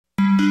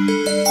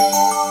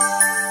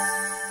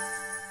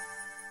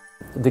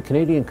The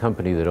Canadian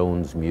company that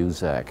owns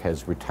Muzak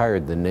has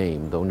retired the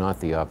name, though not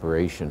the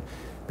operation,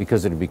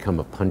 because it had become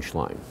a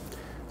punchline.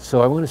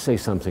 So I want to say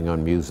something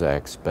on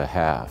Muzak's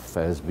behalf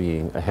as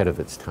being ahead of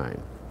its time.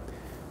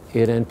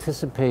 It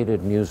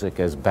anticipated music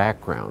as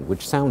background,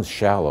 which sounds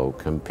shallow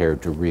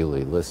compared to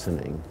really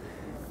listening,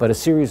 but a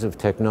series of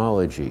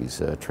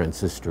technologies,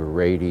 transistor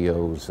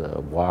radios,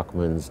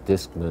 Walkmans,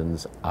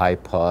 Discmans,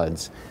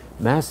 iPods,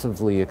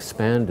 massively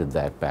expanded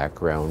that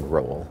background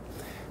role.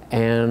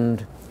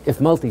 And if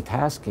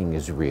multitasking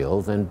is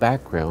real, then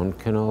background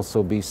can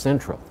also be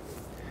central.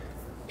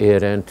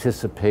 It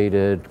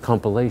anticipated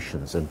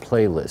compilations and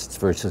playlists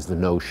versus the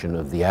notion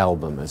of the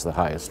album as the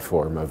highest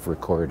form of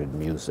recorded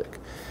music.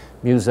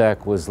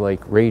 Muzak was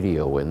like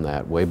radio in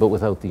that way, but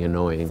without the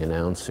annoying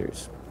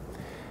announcers.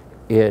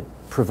 It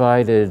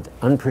provided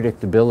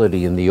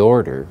unpredictability in the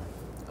order,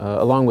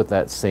 along with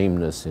that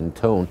sameness in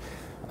tone,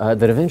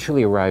 that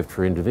eventually arrived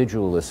for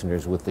individual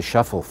listeners with the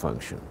shuffle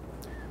function.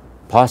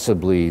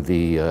 Possibly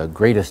the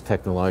greatest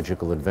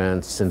technological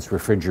advance since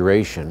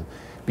refrigeration,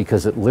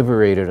 because it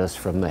liberated us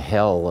from the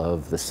hell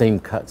of the same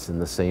cuts in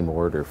the same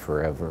order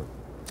forever.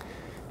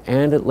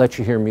 And it lets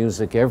you hear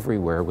music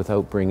everywhere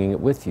without bringing it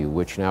with you,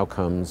 which now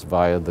comes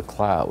via the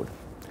cloud.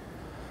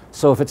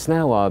 So if it's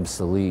now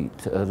obsolete,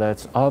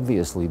 that's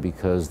obviously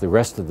because the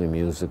rest of the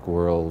music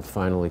world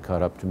finally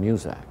caught up to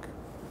Muzak.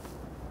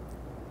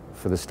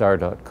 For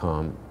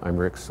thestar.com, I'm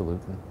Rick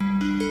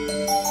Salutin.